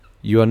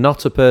You are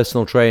not a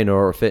personal trainer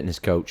or a fitness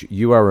coach.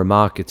 You are a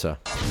marketer.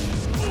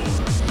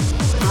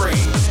 3,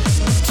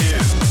 2,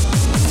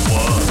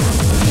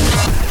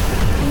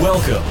 1.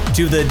 Welcome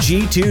to the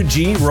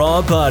G2G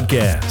Raw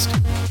Podcast.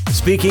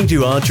 Speaking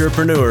to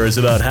entrepreneurs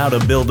about how to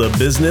build a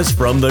business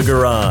from the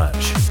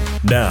garage.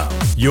 Now,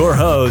 your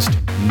host,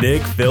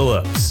 Nick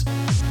Phillips.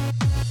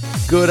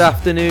 Good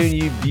afternoon,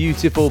 you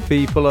beautiful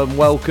people, and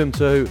welcome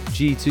to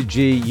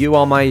G2G. You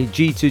are my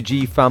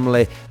G2G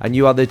family, and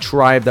you are the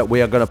tribe that we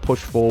are going to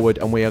push forward,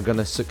 and we are going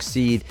to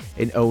succeed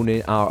in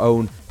owning our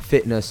own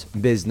fitness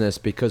business,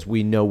 because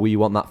we know we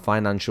want that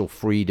financial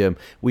freedom.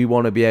 We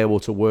want to be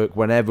able to work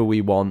whenever we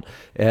want,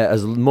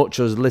 as much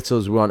or as little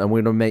as we want, and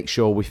we're going to make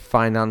sure we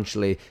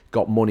financially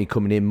got money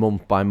coming in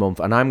month by month.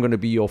 And I'm going to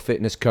be your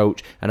fitness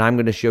coach, and I'm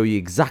going to show you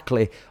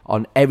exactly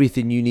on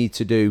everything you need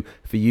to do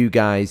for you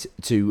guys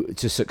to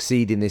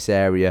succeed in this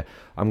area.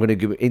 I'm going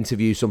to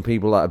interview some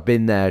people that have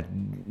been there,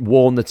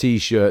 worn the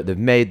t-shirt, they've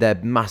made their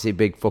massive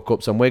big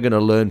fuck-ups, and we're going to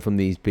learn from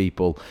these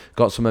people.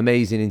 Got some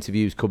amazing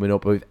interviews coming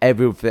up with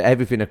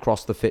everything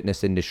across the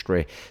fitness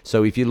industry.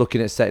 So if you're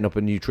looking at setting up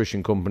a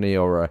nutrition company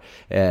or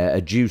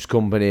a juice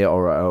company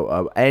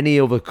or any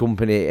other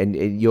company,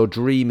 and your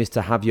dream is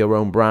to have your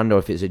own brand, or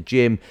if it's a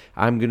gym,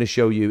 I'm going to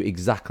show you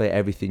exactly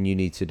everything you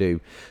need to do.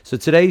 So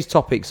today's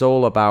topic's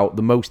all about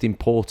the most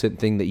important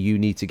thing that you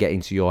need to get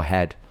into your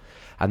head,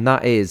 and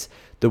that is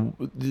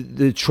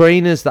the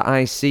trainers that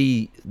I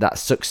see that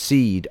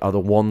succeed are the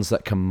ones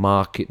that can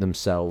market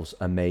themselves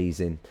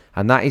amazing.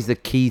 And that is the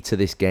key to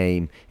this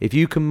game. If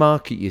you can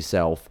market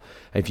yourself,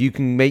 if you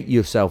can make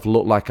yourself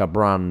look like a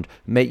brand,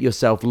 make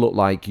yourself look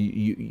like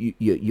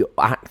you're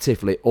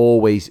actively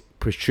always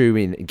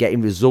pursuing,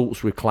 getting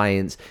results with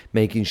clients,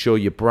 making sure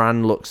your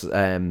brand looks,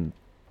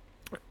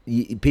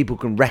 people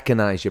can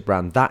recognize your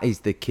brand. That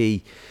is the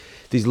key.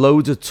 There's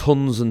loads of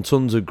tons and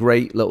tons of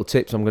great little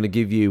tips I'm going to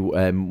give you,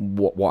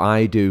 what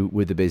I do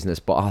with the business.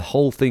 But a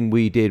whole thing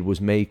we did was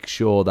make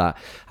sure that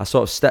I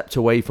sort of stepped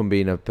away from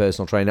being a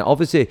personal trainer.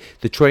 Obviously,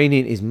 the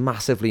training is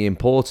massively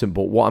important,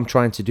 but what I'm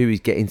trying to do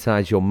is get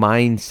inside your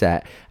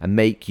mindset and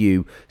make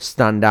you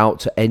stand out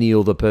to any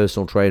other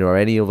personal trainer or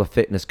any other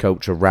fitness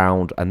coach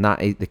around. And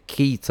that is the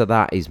key to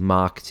that is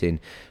marketing.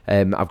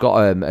 I've got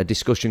a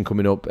discussion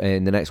coming up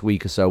in the next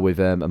week or so with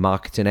a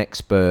marketing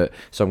expert.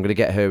 So I'm going to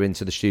get her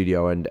into the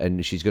studio,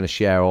 and she's going to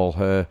share all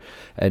her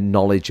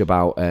knowledge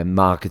about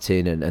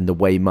marketing and the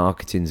way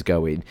marketing's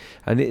going.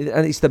 And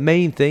it's the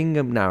main thing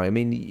now. I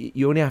mean,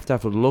 you only have to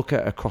have a look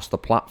at across the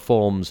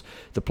platforms.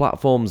 The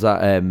platforms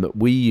that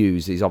we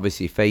use is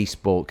obviously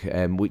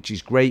Facebook, which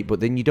is great, but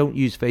then you don't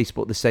use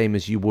Facebook the same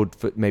as you would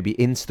for maybe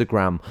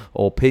Instagram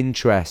or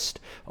Pinterest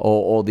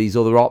or these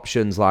other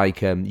options like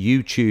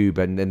YouTube,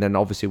 and then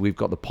obviously we've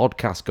got the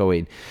podcast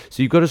going.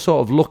 So you've got to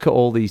sort of look at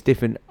all these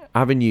different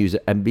avenues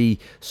and be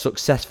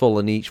successful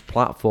in each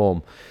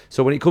platform.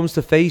 So when it comes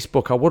to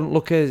Facebook, I wouldn't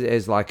look at it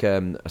as like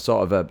a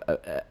sort of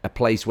a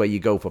place where you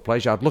go for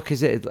pleasure. I'd look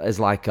at it as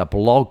like a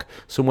blog,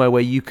 somewhere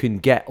where you can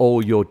get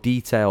all your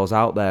details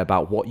out there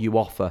about what you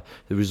offer,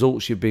 the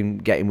results you've been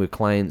getting with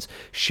clients,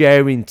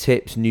 sharing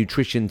tips,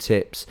 nutrition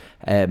tips,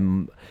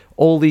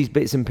 all these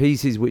bits and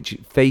pieces which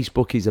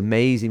Facebook is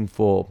amazing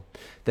for.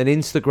 Then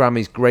Instagram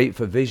is great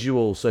for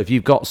visuals. So if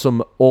you've got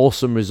some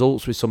awesome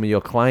results with some of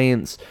your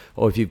clients,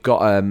 or if you've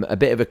got a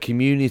bit of a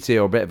community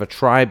or a bit of a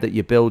tribe that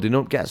you're building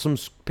up, get some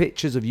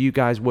pictures of you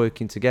guys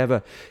working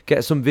together.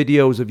 Get some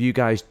videos of you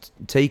guys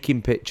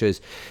taking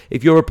pictures.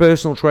 If you're a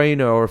personal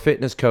trainer or a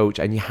fitness coach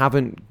and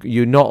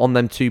you're not on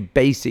them two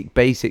basic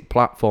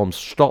platforms,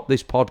 stop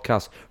this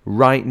podcast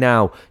right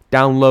now.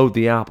 Download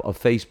the app of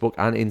Facebook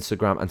and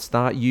Instagram and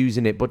start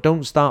using it. But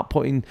don't start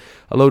putting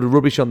a load of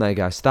rubbish on there,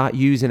 guys. Start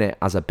using it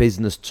as a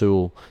business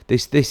tool.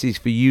 This is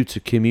for you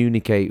to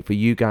communicate, for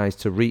you guys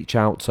to reach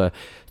out to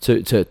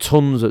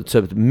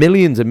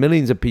millions and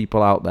millions of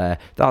people out there.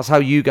 That's how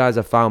you guys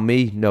have found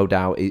me, no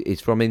doubt.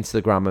 It's from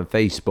Instagram and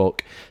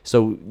Facebook.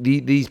 So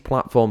these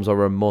platforms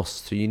are a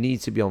must. So you need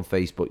to be on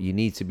Facebook. You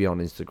need to be on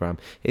Instagram.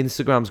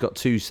 Instagram's got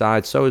two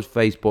sides. So is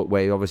Facebook,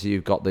 where obviously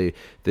you've got the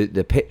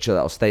picture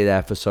that'll stay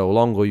there for so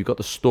long, or you've got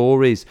the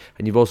stories,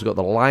 and you've also got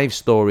the live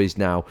stories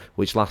now,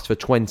 which last for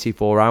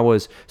 24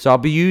 hours. So I'll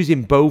be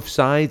using both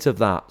sides of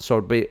that. So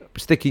I'll be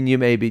sticking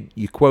maybe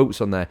your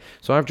quotes on there.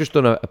 So I've just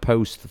done a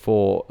post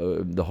for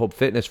the Hub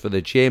Fitness for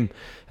the gym.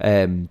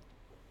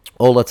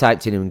 All I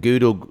typed in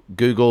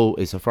Google,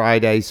 it's a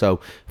Friday, so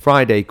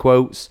Friday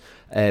quotes.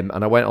 And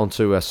I went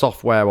onto a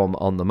software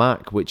on the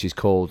Mac, which is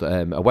called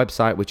a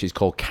website which is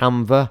called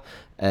Canva.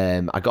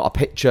 I got a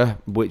picture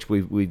which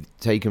we've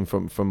taken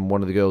from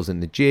one of the girls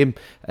in the gym,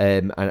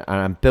 and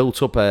I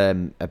built up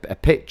a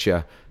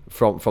picture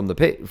from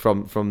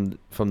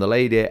the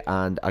lady,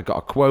 and I got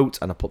a quote,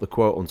 and I put the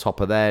quote on top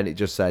of there, and it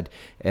just said,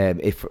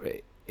 if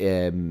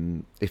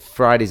if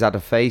Fridays had a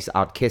face,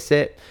 I'd kiss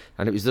it.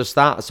 And it was just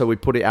that. So we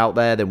put it out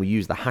there. Then we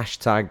use the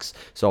hashtags.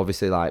 So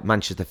obviously like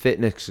Manchester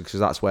Fitness, because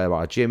that's where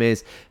our gym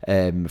is.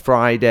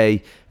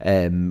 Friday,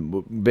 a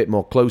bit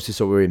more closer.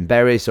 So we're in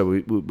Bury. So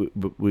we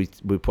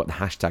put the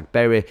hashtag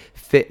Bury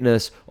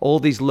Fitness. All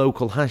these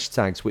local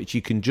hashtags, which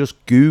you can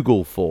just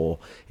Google for.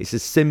 It's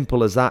as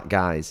simple as that,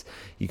 guys.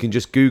 You can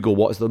just Google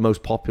what is the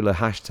most popular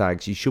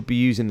hashtags. You should be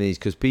using these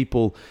because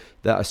people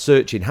that are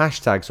searching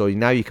hashtags, or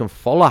now you can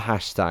follow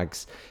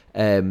hashtags,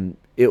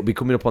 it'll be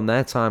coming up on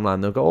their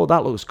timeline. They'll go, oh,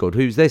 that looks good.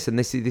 Who's this? And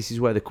this is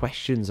where the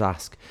questions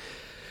ask.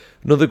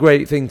 Another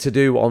great thing to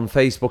do on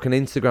Facebook and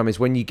Instagram is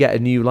when you get a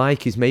new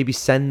like is maybe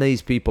send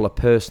these people a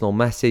personal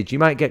message. You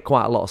might get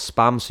quite a lot of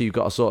spam, so you've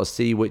got to sort of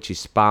see which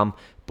is spam.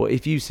 But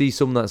if you see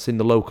someone that's in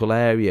the local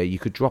area, you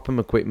could drop them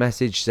a quick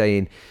message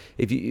saying,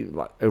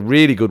 a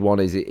really good one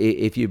is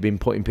if you've been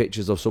putting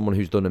pictures of someone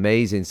who's done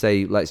amazing,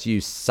 say, let's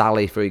use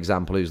Sally, for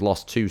example, who's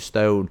lost 2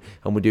 stone,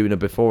 and we're doing a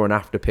before and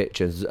after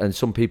picture, and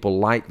some people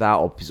like that,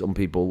 or some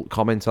people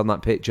comment on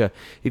that picture.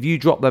 If you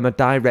drop them a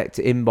direct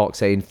inbox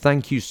saying,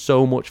 thank you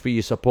so much for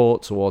your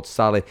support towards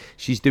Sally,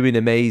 she's doing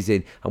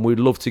amazing, and we'd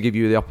love to give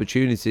you the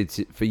opportunity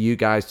for you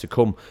guys to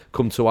come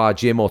to our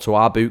gym or to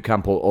our boot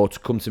camp, or to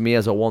come to me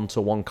as a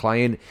one-to-one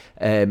client,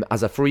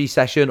 as a free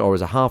session or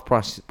as a half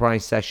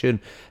price session,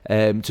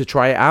 to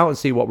try it out and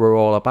see what we're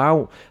all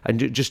about,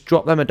 and just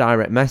drop them a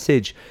direct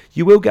message.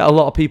 You will get a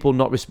lot of people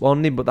not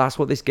responding, but that's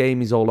what this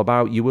game is all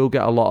about. You will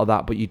get a lot of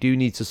that, but you do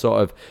need to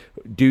sort of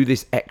do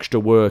this extra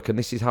work, and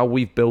this is how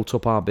we've built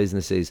up our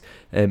businesses,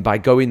 by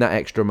going that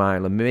extra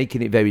mile and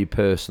making it very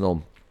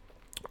personal.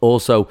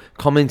 Also,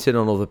 commenting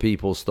on other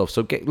people's stuff.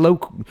 So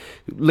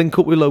link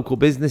up with local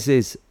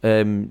businesses.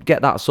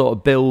 Get that sort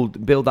of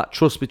build that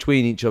trust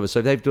between each other. So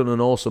if they've done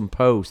an awesome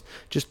post,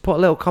 just put a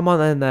little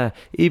comment in there.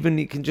 Even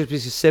it can just be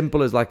as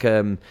simple as like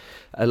a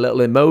little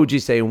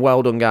emoji saying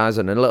 "well done, guys,"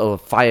 and a little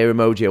fire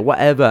emoji or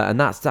whatever. And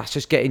that's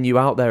just getting you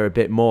out there a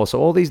bit more. So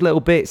all these little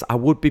bits, I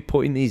would be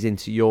putting these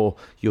into your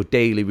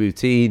daily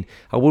routine.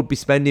 I would be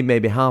spending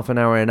maybe half an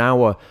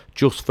hour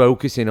just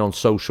focusing on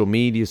social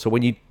media. So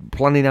when you're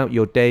planning out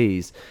your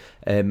days,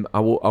 I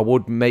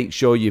would make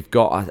sure you've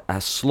got a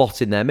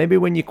slot in there, maybe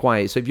when you're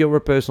quiet. So if you're a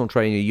personal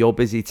trainer, your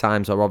busy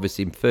times are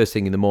obviously first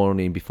thing in the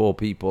morning before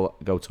people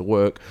go to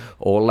work,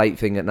 or late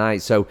thing at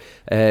night. So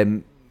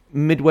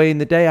midway in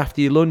the day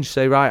after your lunch,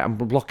 say, right, I'm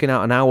blocking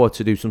out an hour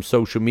to do some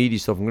social media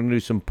stuff. I'm going to do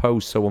some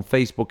posts. So on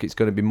Facebook, it's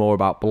going to be more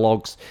about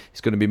blogs.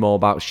 It's going to be more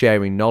about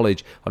sharing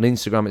knowledge. On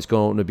Instagram, it's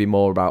going to be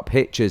more about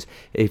pictures.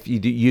 If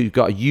you've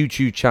got a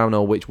YouTube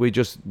channel, which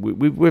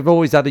we've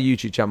always had a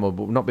YouTube channel,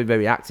 but we've not been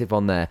very active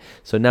on there.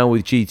 So now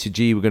with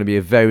G2G, we're going to be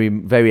a very,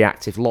 very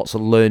active, lots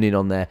of learning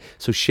on there.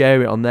 So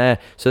share it on there.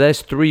 So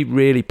there's 3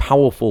 really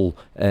powerful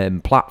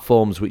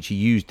platforms which you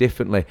use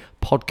differently.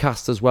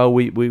 Podcasts as well.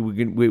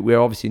 We're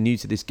obviously new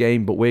to this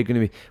game, but we're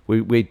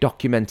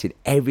documenting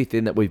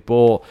everything that we've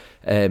bought,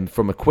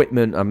 from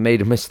equipment. I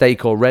made a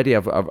mistake already.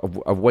 I've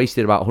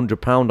wasted about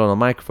 £100 on a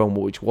microphone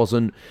which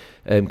wasn't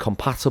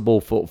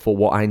compatible for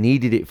what I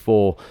needed it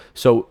for.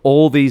 So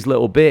all these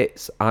little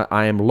bits,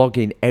 I am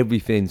logging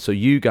everything. So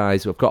you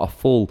guys have got a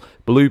full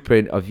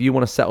blueprint of, if you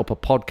want to set up a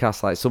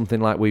podcast like something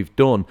like we've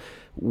done,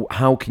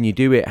 how can you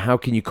do it? How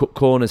can you cut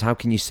corners? How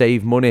can you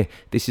save money?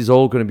 This is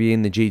all going to be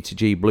in the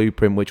G2G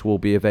blueprint, which will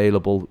be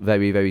available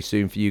very, very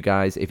soon for you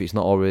guys, if it's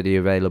not already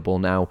available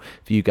now,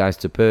 for you guys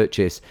to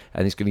purchase.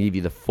 And it's going to give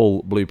you the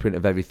full blueprint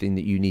of everything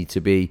that you need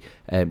to be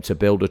to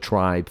build a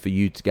tribe, for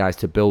you guys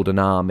to build an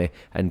army,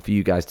 and for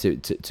you guys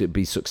to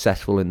be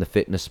successful in the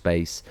fitness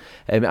space.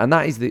 And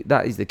that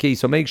is the key.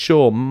 So make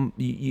sure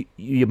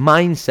your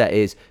mindset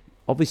is,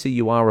 obviously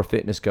you are a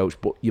fitness coach,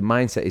 but your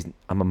mindset is,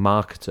 I'm a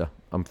marketer.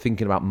 I'm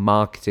thinking about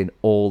marketing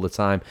all the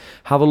time.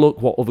 Have a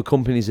look what other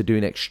companies are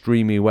doing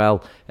extremely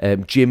well.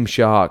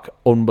 Gymshark,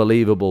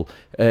 unbelievable.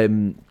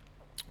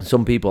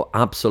 Some people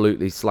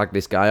absolutely slag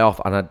this guy off,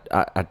 and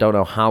I don't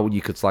know how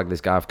you could slag this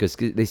guy off, because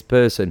this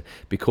person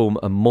become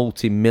a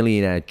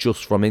multi-millionaire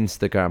just from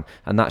Instagram,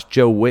 and that's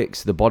Joe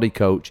Wicks, the body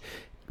coach.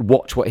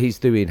 Watch what he's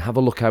doing. Have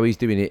a look how he's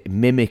doing it.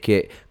 Mimic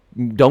it.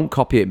 Don't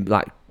copy it.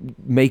 Like,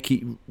 make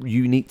it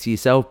unique to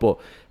yourself, but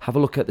have a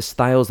look at the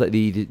styles that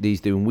he's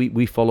doing.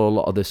 We follow a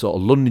lot of the sort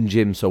of London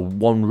gyms, so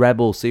One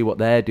Rebel, see what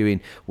they're doing.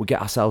 We'll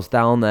get ourselves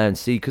down there and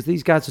see, because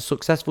these guys are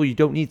successful. You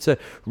don't need to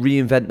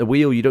reinvent the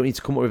wheel. You don't need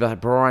to come up with a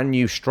brand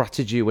new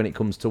strategy when it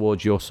comes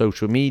towards your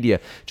social media.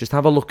 Just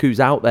have a look who's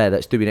out there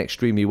that's doing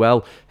extremely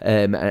well,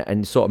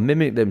 and sort of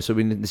mimic them. So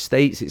in the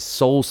States, it's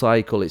Soul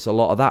Cycle. It's a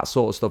lot of that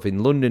sort of stuff.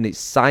 In London, it's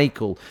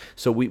Cycle.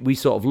 So we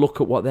sort of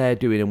look at what they're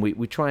doing, and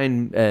we try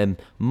and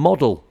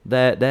model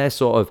their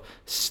sort of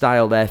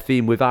style, their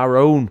theme, with our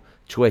own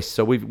twist.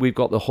 So we've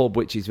got the Hub,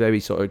 which is very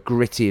sort of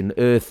gritty and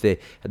earthy,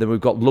 and then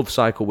we've got Love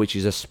Cycle, which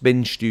is a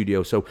spin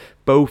studio. So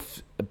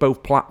both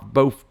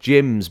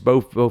gyms,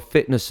 both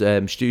fitness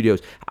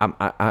studios,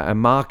 I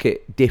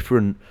market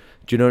different.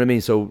 Do you know what I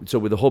mean? So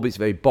with the Hub, it's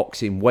very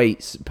boxing,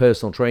 weights,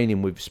 personal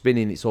training. With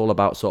spinning, it's all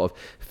about sort of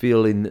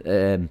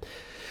feeling.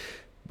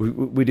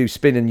 we do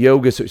spin and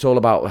yoga, so it's all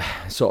about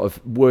sort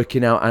of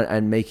working out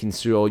and making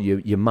sure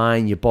your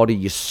mind, your body,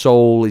 your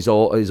soul is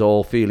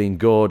all feeling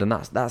good, and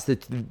that's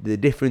the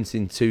difference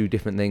in two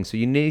different things. So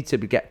you need to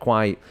get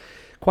quite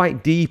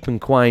deep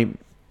and quite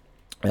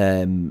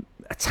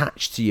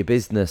attached to your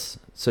business.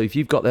 So if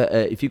you've got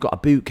a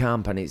boot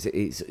camp and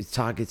it's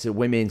targeted to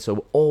women,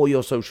 so all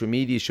your social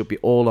media should be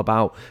all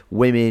about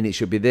women. It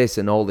should be this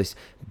and all this,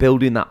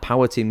 building that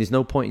power team. There's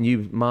no point in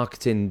you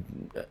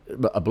marketing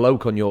a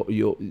bloke on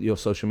your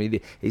social media.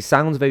 It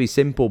sounds very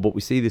simple, but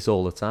we see this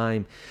all the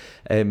time.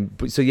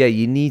 But so yeah,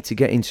 you need to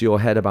get into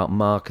your head about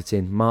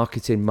marketing.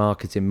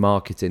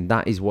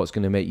 That is what's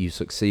going to make you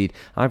succeed.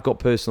 I've got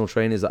personal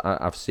trainers that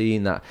I've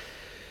seen that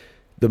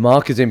the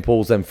marketing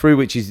pulls them through,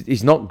 which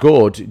is not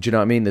good. Do you know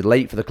what I mean? They're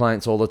late for the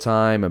clients all the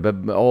time,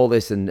 and all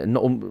this, and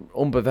not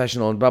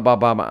unprofessional, and blah, blah,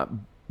 blah, blah.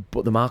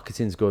 But the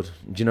marketing's good.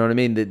 Do you know what I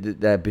mean?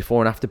 Their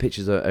before and after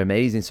pictures are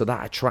amazing, so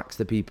that attracts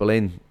the people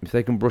in. If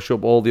they can brush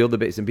up all the other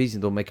bits and pieces,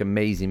 they'll make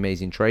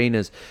amazing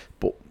trainers.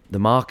 But the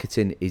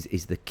marketing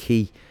is the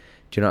key.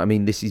 Do you know what I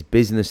mean? This is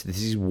business.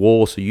 This is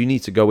war. So you need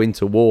to go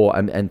into war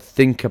and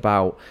think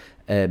about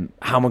how am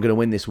I going to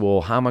win this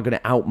war? How am I going to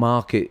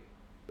outmarket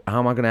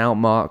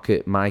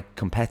my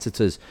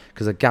competitors?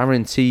 Because I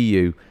guarantee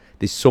you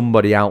there's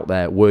somebody out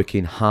there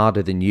working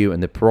harder than you,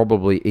 and they're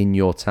probably in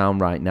your town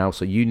right now.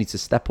 So you need to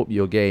step up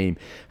your game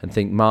and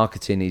think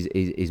marketing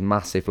is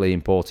massively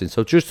important.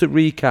 So just to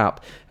recap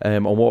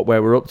on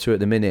where we're up to at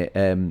the minute,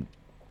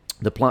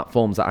 the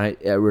platforms that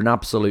are an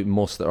absolute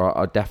must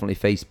are definitely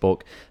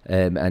Facebook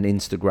and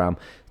Instagram.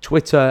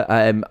 Twitter,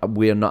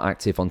 we are not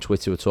active on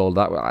Twitter at all.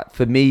 That,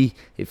 for me,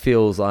 it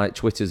feels like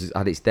Twitter's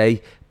at its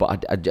day,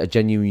 but I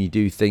genuinely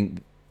do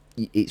think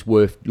it's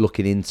worth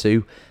looking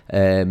into.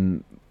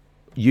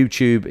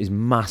 YouTube is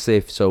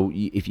massive, so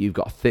if you've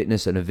got a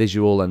fitness and a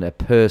visual and a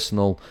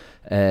personal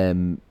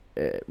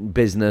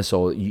business,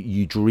 or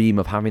you dream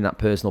of having that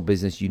personal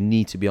business, you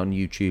need to be on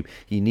YouTube.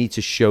 You need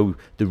to show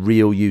the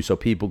real you, so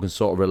people can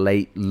sort of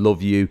relate,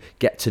 love you,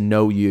 get to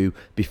know you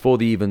before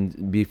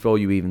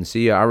you even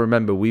see you. I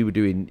remember we were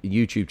doing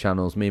YouTube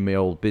channels, me and my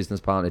old business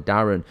partner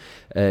Darren,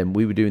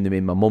 we were doing them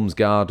in my mum's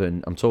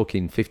garden. I'm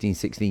talking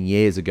 15-16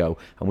 years ago,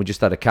 and we just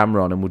had a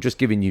camera on and we're just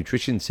giving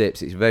nutrition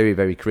tips. It's very,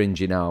 very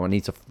cringy now. I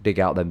need to dig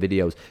out them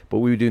videos, but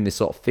we were doing this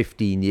sort of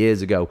 15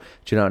 years ago.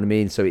 Do you know what I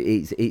mean? So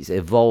it's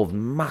evolved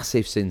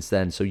massive since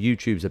then. So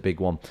YouTube's a big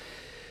one.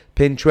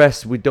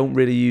 Pinterest, we don't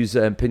really use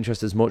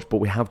Pinterest as much, but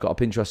we have got a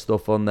Pinterest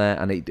stuff on there,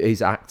 and it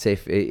is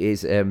active. It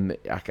is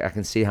I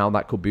can see how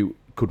that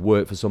could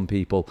work for some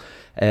people.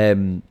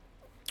 LinkedIn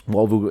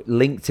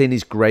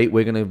is great.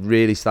 We're going to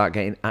really start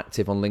getting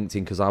active on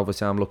LinkedIn, because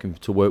obviously I'm looking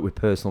to work with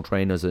personal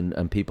trainers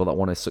and people that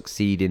want to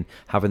succeed in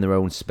having their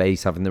own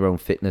space, having their own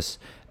fitness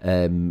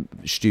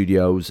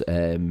studios,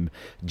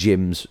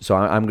 gyms. So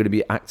I'm going to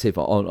be active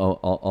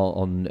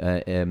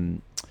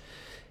on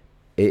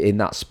in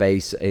that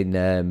space in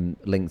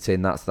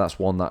LinkedIn. That's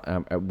one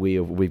that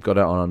we've got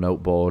it on our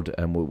noteboard,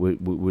 and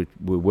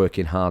we're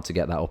working hard to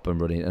get that up and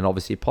running. And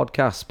obviously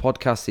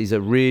podcast is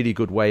a really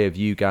good way of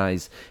you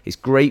guys. It's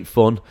great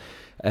fun,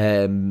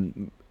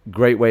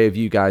 great way of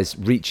you guys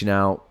reaching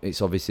out.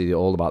 It's obviously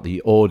all about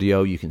the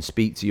audio. You can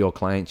speak to your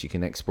clients, you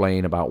can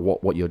explain about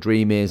what your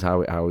dream is,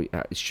 how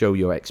show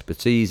your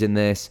expertise in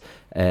this.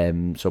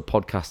 So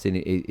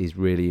podcasting is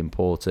really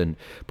important.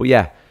 But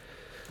yeah,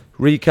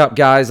 recap,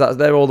 guys,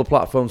 they're all the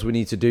platforms we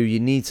need to do. You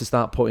need to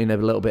start putting a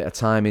little bit of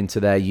time into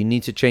there. You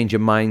need to change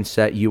your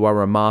mindset. You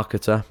are a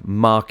marketer.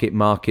 Market.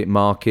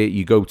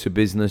 You go to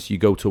business, you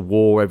go to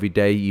war every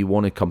day. You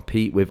want to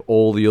compete with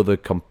all the other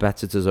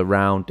competitors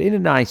around in a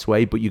nice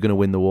way, but you're going to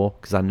win the war,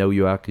 because I know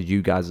you are, because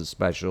you guys are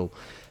special.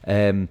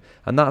 And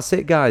that's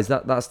it, guys.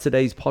 That's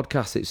today's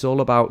podcast. It's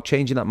all about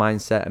changing that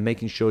mindset and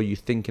making sure you're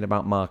thinking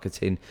about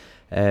marketing.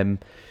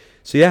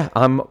 So yeah,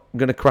 I'm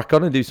going to crack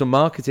on and do some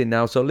marketing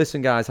now. So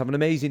listen, guys, have an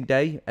amazing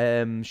day.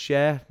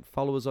 Share,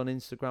 follow us on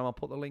Instagram. I'll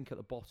put the link at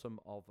the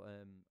bottom of